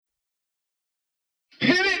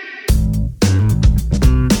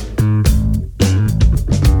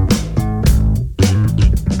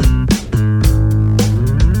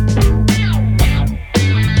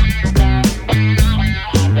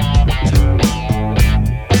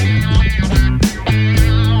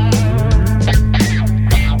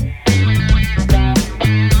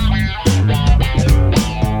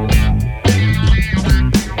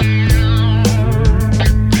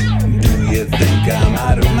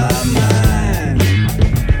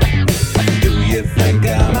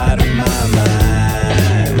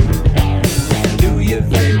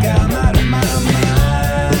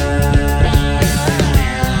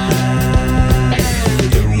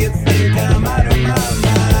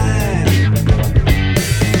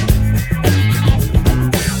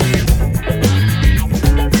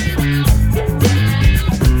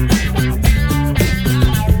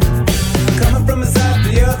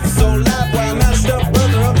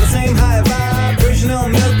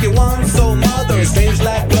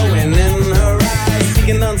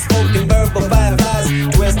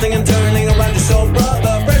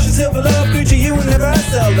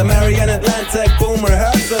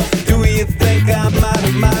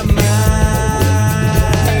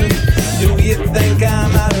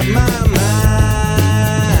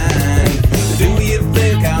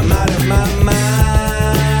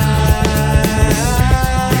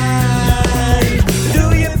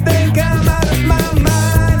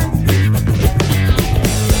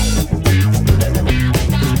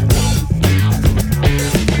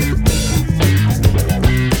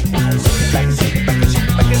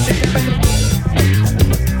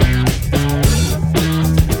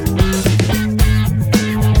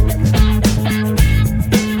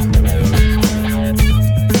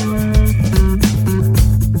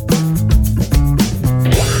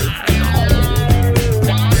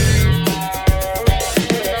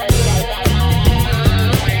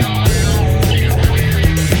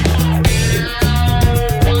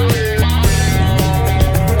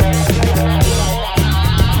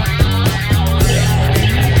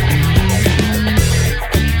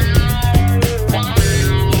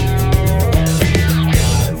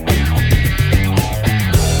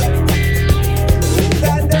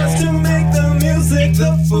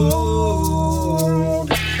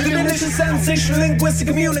twisted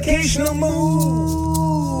communicational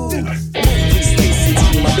mood. Stacy to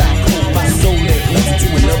my black hole, my soul it left to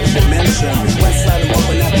another dimension. West side of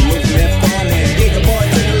open up the movement funny. Gave the boy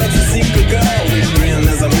to the let's secret girl. We grin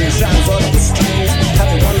as the moon shines all over the streets.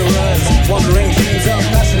 Happy wanderers, wandering dreams of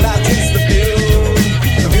passion. I taste the view.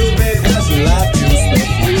 The view of big passion, life juice.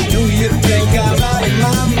 Do you think I'm out of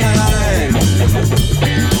my mind?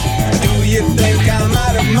 Do you think I'm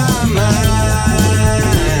out of my mind?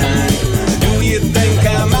 Do you think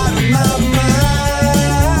I'm out of my mind?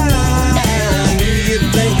 Do you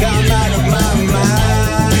think I'm out of my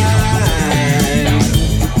mind?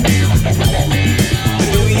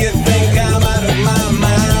 Do you think I'm out of my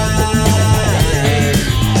mind?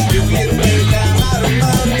 Do you think I'm out of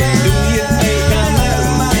my mind? Do you think I'm out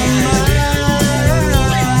of my mind?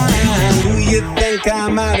 Do you think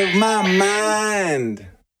I'm out of my mind?